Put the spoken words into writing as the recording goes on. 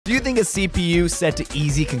Do you think a CPU set to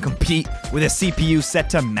easy can compete with a CPU set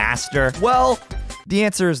to master? Well, the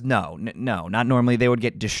answer is no. No, not normally. They would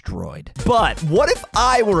get destroyed. But what if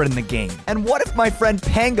I were in the game? And what if my friend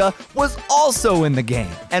Panga was also in the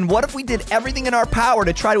game? And what if we did everything in our power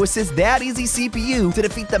to try to assist that easy CPU to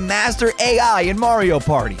defeat the master AI in Mario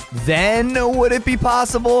Party? Then would it be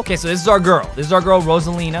possible? Okay, so this is our girl. This is our girl,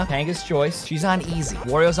 Rosalina. Panga's choice. She's on easy.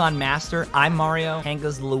 Wario's on master. I'm Mario.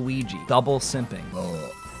 Panga's Luigi. Double simping.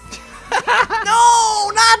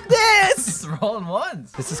 No, not this! It's rolling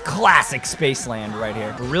ones. This is classic Spaceland right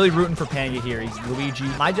here. We're really rooting for Panga here. He's Luigi.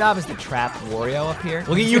 My job is to trap Wario up here.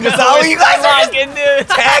 Look at you, Gasol. You guys are just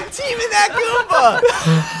tag teaming that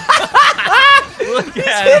Goomba. Look His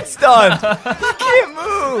at hit's done. He can't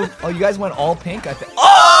move. Oh, you guys went all pink? I think.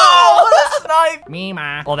 Oh, what a snipe.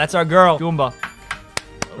 Mima. Oh, that's our girl, Goomba.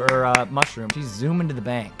 Her mushroom. She's zooming to the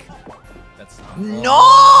bank. That's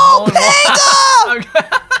no,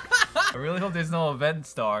 Panga! I really hope there's no event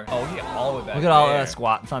star. Oh, we get all the way back. Look at all that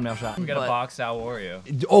squat thumbnail shot. We gotta box out Wario.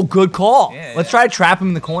 Oh, good call. Yeah, Let's try to trap him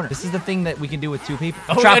in the corner. This is the thing that we can do with two people.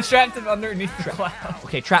 Oh, trap. we trapped him underneath the cloud.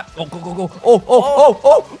 Okay, trap. Oh, go.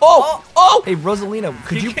 Oh. Hey, Rosalina,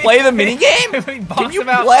 could you play the minigame? Can you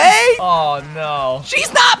play? Oh, no.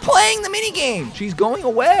 She's not playing the minigame. She's going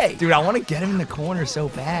away. Dude, I want to get him in the corner so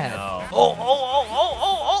bad. No. Oh.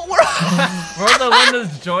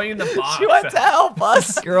 Rosalina's joining the box. She went to help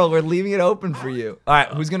us. Girl, we're leaving it open for you. All right,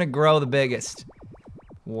 who's gonna grow the biggest?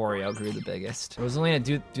 Wario grew the biggest. Rosalina,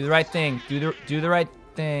 do the right thing. Do the right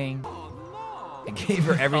thing. I gave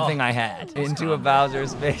her everything I had into a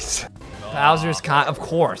Bowser's face. Bowser's of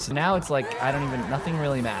course. Now it's like nothing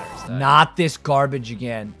really matters. Not this garbage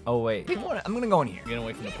again. Oh wait, I'm gonna go in here. You're getting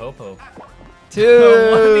away from the popo. 2.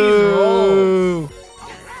 One of these rolls.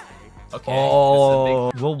 Okay.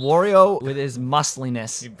 Oh, will Wario, with his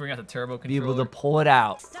muscliness, You bring out the turbo controller. be able to pull it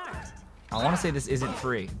out? I want to say this isn't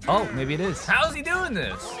free. Oh, maybe it is. How is he doing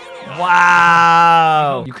this?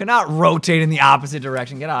 Wow. You cannot rotate in the opposite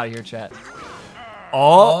direction. Get out of here, chat.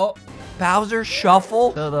 Oh. Bowser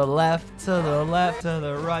shuffle. To the left, to the left, to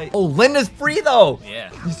the right. Oh, Linda's free though.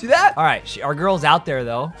 Yeah. You see that? All right, our girl's out there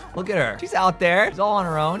though. Look at her. She's out there. She's all on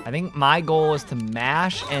her own. I think my goal is to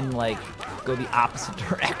mash and like go the opposite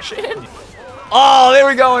direction. Oh, there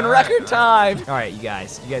we go in record time. All right, you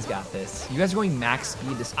guys got this. You guys are going max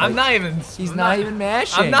speed despite. I'm not even. He's not even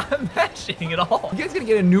mashing. I'm not mashing at all. You guys gonna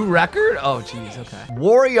get a new record? Oh, jeez, okay.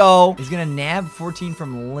 Wario is gonna nab 14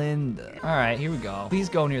 from Linda. All right, here we go. Please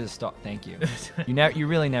go near the star. Thank you. You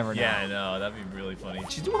really never know. Yeah, I know. That'd be really funny.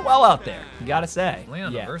 She's doing well out there. You gotta say. Land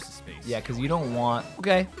on the versus space. Yeah, because you don't want.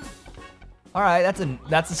 Okay. All right,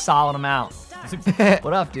 that's a solid amount.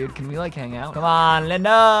 What up, dude? Can we like hang out? Come on,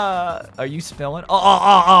 Linda. Are you spilling? Oh,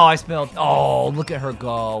 I spilled. Oh, look at her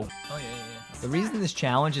go. Oh yeah. The reason this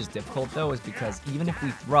challenge is difficult though is because even if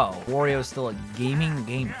we throw, Wario's still a gaming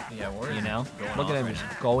gamer. Yeah, Wario's you know? going Look at him off just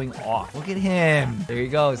right now. going off. Look at him. There he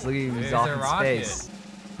goes. Look at him. He's There's off a in rocket. space.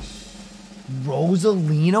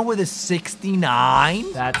 Rosalina with a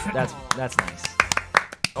 69? That's nice.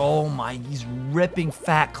 Oh my, he's ripping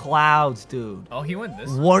fat clouds, dude. Oh, he went this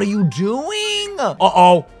way. What are you doing?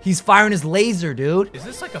 Uh-oh, he's firing his laser, dude. Is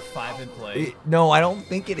this like a 5-in play? No, I don't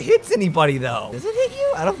think it hits anybody, though. Does it hit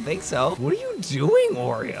you? I don't think so. What are you doing,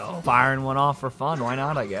 Wario? Firing one off for fun. Why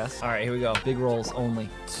not, I guess? All right, here we go. Big rolls only.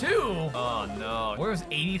 2? Oh, no. Where was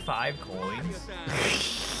 85 coins?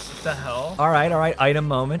 What the hell? All right. Item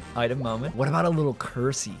moment. What about a little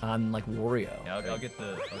cursey on, like, Wario? Yeah, I'll get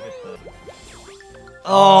the...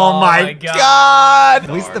 Oh my god! At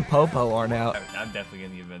least the Popo aren't out. I'm definitely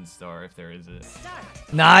getting the event star if there is it.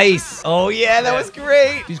 Nice! Oh yeah, that was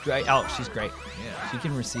great! She's great. Oh, she's great. Yeah. She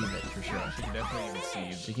can receive it for sure. She can definitely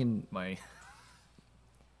receive. She can... My...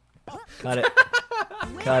 Cut it.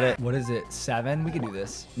 Cut it. What is it? 7? We can do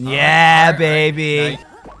this. Yeah, baby! Nice.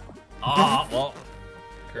 Oh, well.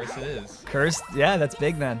 Curse it is. Cursed? Yeah, that's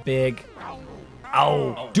big then. Big.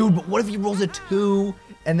 Oh. Dude, but what if he rolls a 2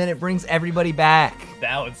 and then it brings everybody back?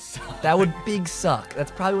 That would suck. That would big suck.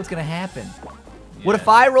 That's probably what's gonna happen. Yeah. What if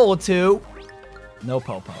I roll a 2? No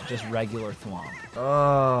Popo, just regular Thwomp.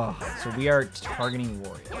 Oh. So we are targeting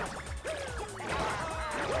Wario.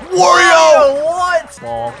 Wario! What?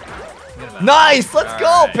 Ball. Nice! Let's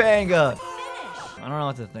go, Panga! I don't know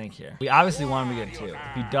what to think here. We obviously want him to get 2. If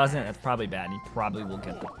he doesn't, that's probably bad. He probably will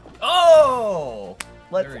get the... Oh!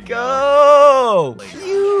 Let's go!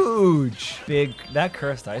 Huge! Big, that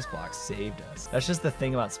cursed ice block saved us. That's just the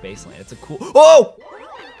thing about Spaceland. It's a cool, oh!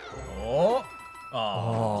 Oh!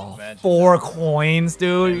 Oh, 4 coins,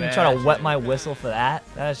 dude. You try to Imagine. wet my whistle for that?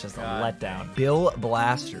 That's just a letdown. Bill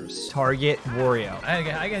Blasters. Target Wario. I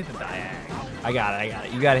gotta hit the diag. I got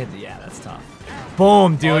it. You gotta hit the, yeah, that's tough.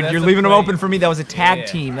 Boom, dude. that's You're a leaving them plate. open for me. That was a tag Yeah.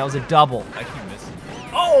 team. That was a double. I keep missing.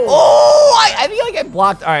 Oh, I feel like I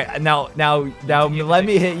blocked. All right, now let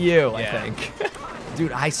me hit you, I Yeah. think.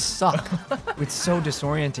 Dude, I suck. It's so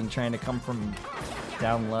disorienting trying to come from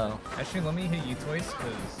down low. Actually, let me hit you twice,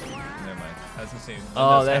 because never mind. I was gonna say.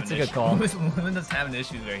 Oh, Linda's that's having a good call. Linda's having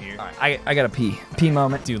issues right here. All right, I gotta pee. Pee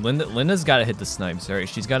moment. Dude, Linda's gotta hit the snipes. Right?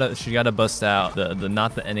 She gotta bust out the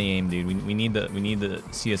not the NA aim, dude. We need the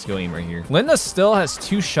CS:GO aim right here. Linda still has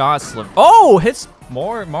 2 shots left. Oh, hits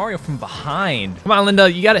more Mario from behind. Come on, Linda,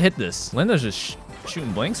 you gotta hit this. Linda's just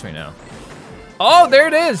shooting blanks right now. Oh, there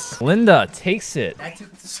it is. Linda takes it.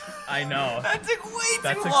 I know. That took way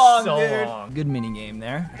That too took long, so dude. long. Good mini game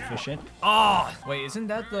there. Efficient. Oh, wait, isn't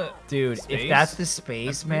that the Dude, space? if that's the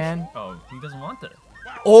space, man. Oh, he doesn't want that.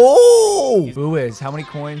 Oh! Who is? How many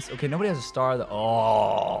coins? Okay, nobody has a star.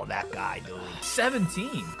 Oh, that guy, dude.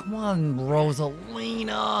 17. Come on,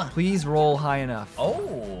 Rosalina. Please roll high enough.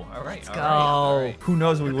 Oh, all right. Let's all go. right, all right. Who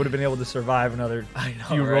knows if we would have been able to survive another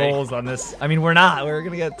few right? rolls on this. I mean, we're not. We're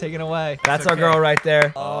going to get taken away. That's our okay. girl right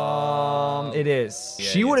there. It is. Yeah,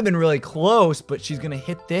 She would have been really close, but she's going to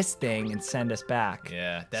hit this thing and send us back.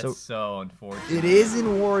 Yeah, that's so unfortunate. It is in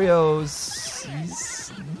Wario's.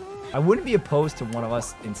 I wouldn't be opposed to one of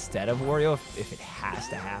us instead of Wario if it has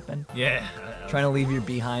to happen. Yeah. Trying to leave your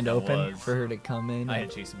behind open was. for her to come in. I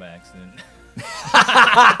had chased him by accident.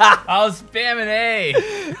 I was spamming A.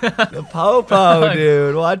 The popo,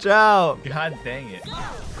 dude. Watch out. God dang it.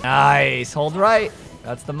 Nice. Hold right.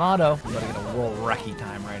 That's the motto. I'm gonna get a roll wrecky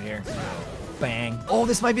time right here. Bang. Oh,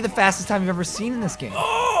 this might be the fastest time you've ever seen in this game.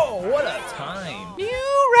 Oh, what a time.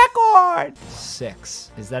 New record.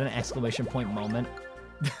 6. Is that an exclamation point moment?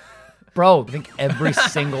 Bro, I think every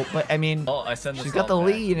single, but I mean, Oh, I sent this she's got the all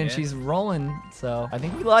back, lead and yeah. she's rolling, so I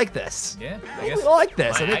think we like this. Yeah, I think we like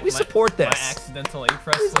this. I think we support My this. accidental A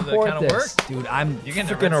press We does kind support of this. work. Dude, I'm You're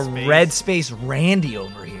getting a freaking red a space. red space Randy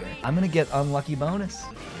over here. I'm gonna get unlucky bonus.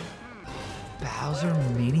 Bowser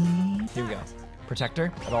Mini. Here we go.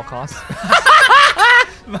 Protector at all costs.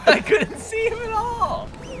 I couldn't see him at all.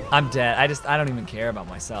 I'm dead. I don't even care about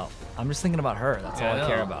myself. I'm just thinking about her. That's all I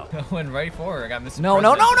care about. I went right for her. I got Mr. No.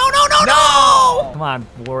 President. Come on,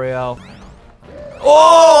 Wario.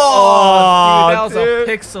 Oh, dude, that was dude.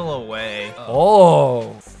 a pixel away.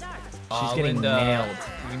 Oh. She's getting Linda, nailed.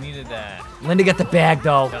 We needed that. Linda, get the bag,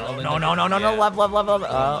 though. No, Linda, No. yeah. Left. Left.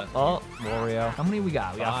 Wario. How many we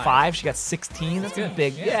got? We got 5. 5. She got 16. That's good.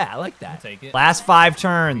 big. Yeah. Yeah, I like that. I'll take it. Last 5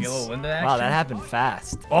 turns. You get a little Linda Wow, action? that happened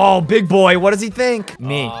fast. Oh, big boy. What does he think?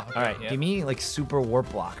 Me. Okay, All right, yeah. give me like super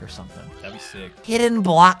warp block or something. That'd be sick. Hidden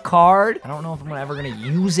block card. I don't know if I'm ever gonna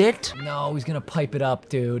use it. No, he's gonna pipe it up,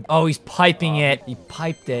 dude. Oh, he's piping it. He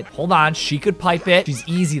piped it. Hold on, she could pipe it. She's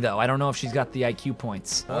easy though. I don't know if she's got the IQ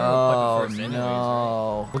points. Or pipe Oh it first anyways,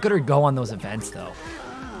 no! Look at her go on those events though.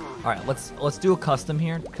 All right, let's do a custom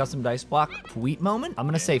here. Custom dice block. Fweet moment? I'm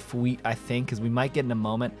gonna say Fweet, I think, because we might get in a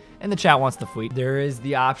moment. And the chat wants the Fweet. There is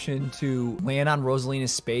the option to land on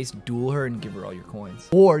Rosalina's space, duel her, and give her all your coins.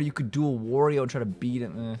 Or you could duel Wario and try to beat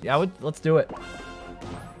him. Yeah, let's do it.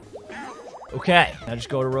 Okay, now just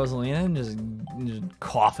go to Rosalina and just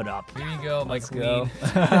cough it up. Here you go, my Let's queen. go.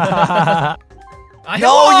 I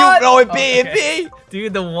No, won! no, it be.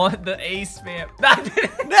 Dude, the A spam.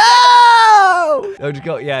 No! No, just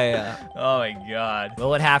go. Yeah. Oh my god.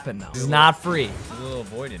 Will it happen though? This is not free. There's a little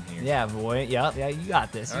void in here. Yeah, boy. Yep. Yeah, you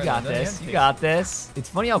got this. You All got right, this. then, You got this. It's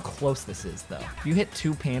funny how close this is, though. If you hit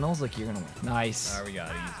 2 panels, like, you're gonna win. Nice. Alright, we got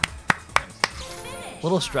it easy. A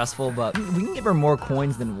little stressful, but we can give her more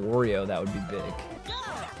coins than Wario. That would be big.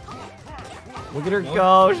 Look at her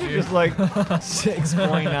go. She's just like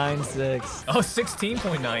 6.96. Oh,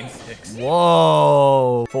 16.96.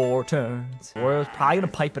 Whoa. 4 turns. Wario's probably gonna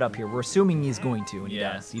pipe it up here. We're assuming he's going to, and he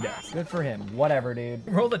Yeah. does. He does. Good for him. Whatever, dude.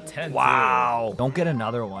 Rolled a 10. Wow. Don't get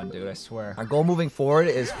another one, dude, I swear. Our goal moving forward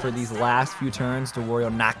is for these last few turns to Wario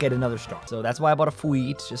not get another star. So that's why I bought a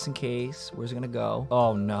Fweet, just in case. Where's it gonna go?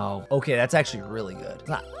 Oh, no. Okay, that's actually really good. It's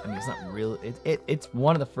not, I mean, it's not really, it's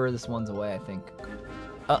one of the furthest ones away, I think.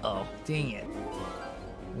 Uh-oh. Dang it.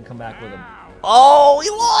 We can come back with him. Oh, he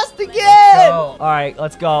lost again! go. All right,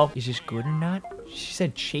 let's go. Is this good or not? She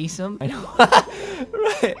said chase him. I know.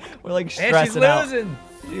 Right. We're like And stressing she's out. losing.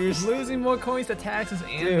 She's losing more coins to taxes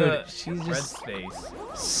and Dude, the she's red just- space.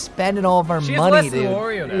 Spending all of our She has money, less than dude.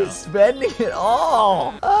 Wario now. She's spending it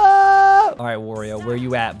all. Ah! All right, Wario, where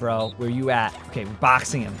you at, bro? Where you at? Okay, we're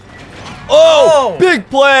boxing him. Oh, big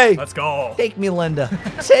play. Let's go. Take me, Linda.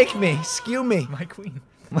 Take me. Skew me. My queen.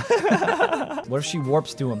 What if she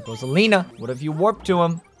warps to him? Rosalina, what if you warp to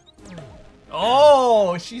him?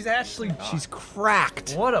 Oh, she's actually... She's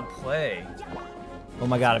cracked. What a play. Oh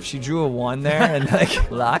my god, if she drew a 1 there and like,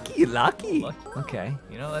 lucky. Okay.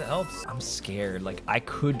 You know, that helps. I'm scared. Like, I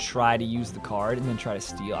could try to use the card and then try to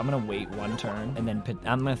steal. I'm gonna wait 1 turn and then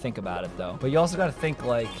I'm gonna think about it though. But you also gotta think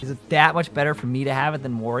like, is it that much better for me to have it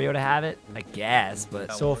than Wario to have it? I guess,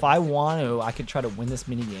 but so if I want to, I could try to win this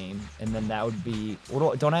mini game and then that would be,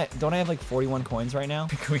 don't I have like 41 coins right now?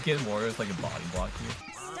 Can we get Wario with like a body block here?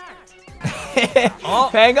 Oh,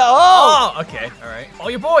 Panga! Oh! Okay, all right. Oh,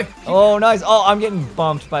 your boy! Oh, nice. Oh, I'm getting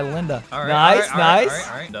bumped by Linda. All right, nice.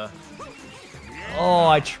 All right. Oh,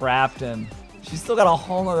 I trapped him. She's still got a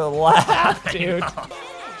whole nother lap, dude. All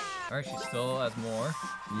right, she still has more.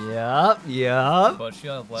 Yep. But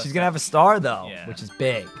she'll have less. She's gonna have a star though, Yeah. which is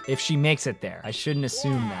big. If she makes it there, I shouldn't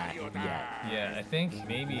assume that yet. Yeah, I think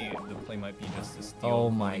maybe the play might be just to steal. Oh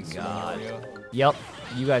my god. Mario. Yep,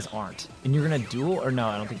 you guys aren't. And you're gonna duel or no?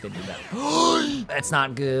 I don't think they did that. That's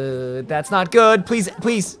not good. That's not good. Please.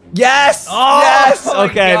 Yes. Oh, yes. my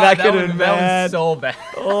Okay, God, that could have been that bad. was so bad.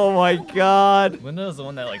 Oh my god. Linda was the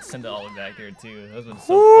one that like sent it all the way back there too. That was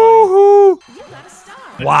so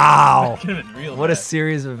funny. Wow. That could have been real What a bad.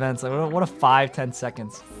 series of events. Like, what a 5-10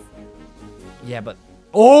 seconds. Yeah, but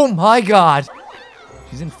oh my god.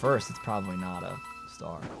 She's in first. It's probably not a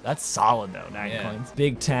star. That's solid though. 9 coins.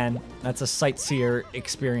 Big 10. That's a sightseer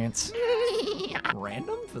experience.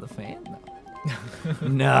 Random for the fan?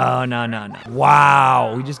 No. No.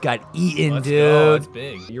 Wow, we just got eaten, Let's dude. go. That's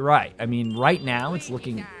big. You're right. I mean, right now it's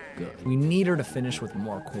looking good. We need her to finish with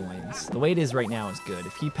more coins. The way it is right now is good.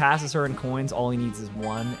 If he passes her in coins, all he needs is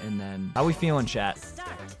 1, and then... How we feeling, chat?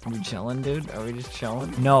 Are we chilling, dude? Are we just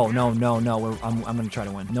chilling? No. I'm gonna try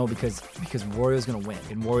to win. No, because Wario's gonna win,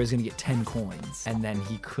 and Wario's gonna get 10 coins, and then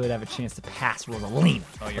he could have a chance to pass Rosalina.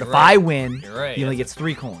 Oh, but you're if right. I win, You're right. he only That's gets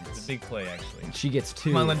 3 coins. It's a big play, actually. She gets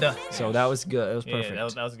 2. Come on, Linda. So that was good. That was perfect. Yeah,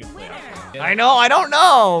 that was a good play, actually. Yeah. I know. I don't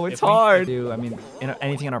know. It's If we- hard. Dude, I mean,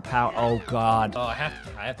 anything in our power. Oh god. Oh, I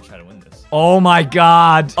have to try to win this. Oh my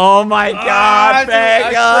god. Oh my god,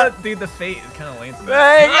 Panga. Dude, the fate kind of lands me.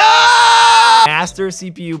 Panga! Master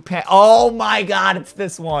CPU. Oh my god, it's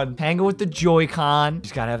this one. Panga with the Joy-Con. You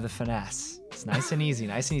just gotta have the finesse. It's nice and easy.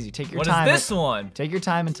 Take your time. What is this one? Take your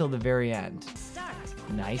time until the very end.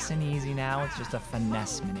 Nice and easy now. It's just a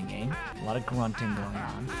finesse minigame. A lot of grunting going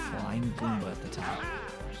on. Flying Goomba at the top.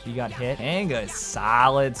 He got hit. Panga is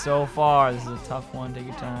solid so far. This is a tough one. Take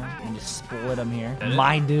your time. And just split him here.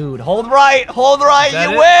 My dude. Hold right. You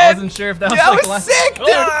win. I wasn't sure if that was That like was last... sick, dude.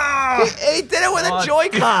 Ah! He did it with a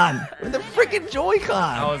Joy-Con. With a freaking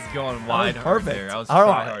Joy-Con. I was going wide hard perfect. there. I was All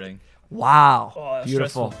right. try-harding. Wow. Oh, that's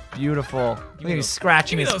Beautiful. stressful. Beautiful. Look at he's those-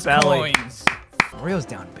 scratching Give me his those belly. coins. Wario's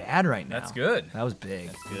down bad right now. That's good. That was big.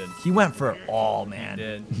 That's good. He went for it all, man. He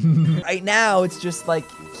did. Right now, it's just like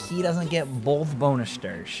he doesn't get both bonus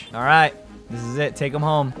stars. All right, this is it. Take him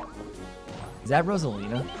home. Is that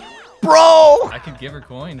Rosalina? Bro! I could give her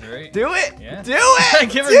coins, right? Do it! Yeah. Do it!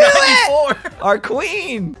 Give her Do it! 94. Our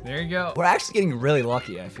queen! There you go. We're actually getting really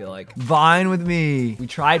lucky, I feel like. Vine with me. We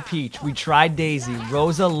tried Peach. We tried Daisy.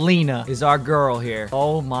 Rosalina is our girl here.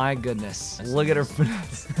 Oh my goodness. Look at her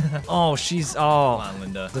finesse. Oh, she's... Oh. Come on,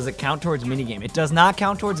 Linda. Does it count towards minigame? It does not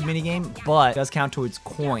count towards minigame, but it does count towards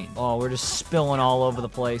coin. Oh, we're just spilling all over the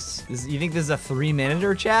place. You think this is a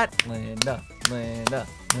 3-minuter, chat? Linda.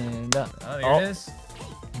 Oh, there it is.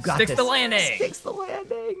 You got Sticks this. the landing. Sticks the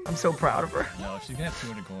landing. I'm so proud of her. No, she's gonna have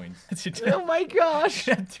 200 coins. Oh my gosh. She's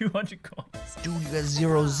gonna have 200 coins. Dude, you got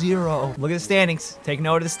 0-0. Look at the standings. Take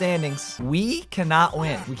note of the standings. We cannot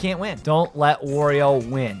win. We can't win. Don't let Wario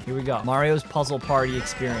win. Here we go. Mario's puzzle party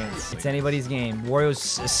experience. It's anybody's game.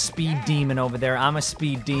 Wario's a speed demon over there. I'm a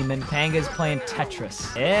speed demon. Panga's playing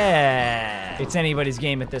Tetris. Yeah. It's anybody's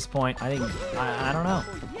game at this point. I don't know.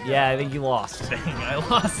 Yeah, I think you lost. Dang, I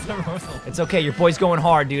lost the Rosal. It's okay. Your boy's going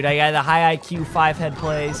hard, dude. I got the high IQ 5-head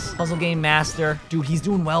plays. Puzzle game master. Dude, he's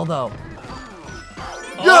doing well, though.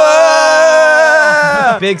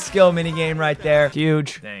 Yeah! Big skill mini game right there.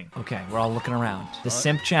 Huge. Dang. Okay, we're all looking around. The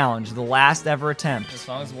Simp Challenge, the last ever attempt. As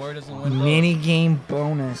long as Warrior doesn't win, Mini game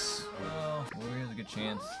bonus. oh, Warrior has a good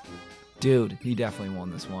chance. Dude, he definitely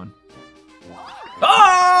won this one.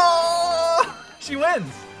 Oh! She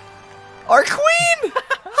wins. Our queen!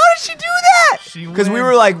 How did she do that? She Because we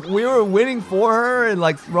were winning for her and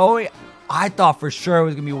like throwing. I thought for sure it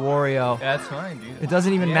was gonna be Wario. That's fine, dude. It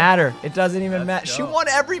doesn't even matter. It doesn't even matter. Let's She go. won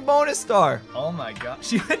every bonus star. Oh my god.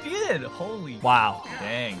 She did. Holy. Wow.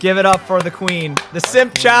 Dang. Give it up for the queen. The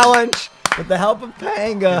Simp Challenge With the help of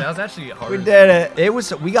Panga. Dude, that was actually hard. We did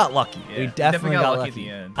it. We got lucky. Yeah, We definitely got lucky. at the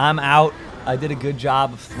end. I'm out. I did a good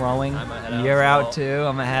job of throwing. I'm gonna head out You're as out well. too.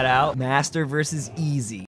 I'm gonna head out. Master versus easy.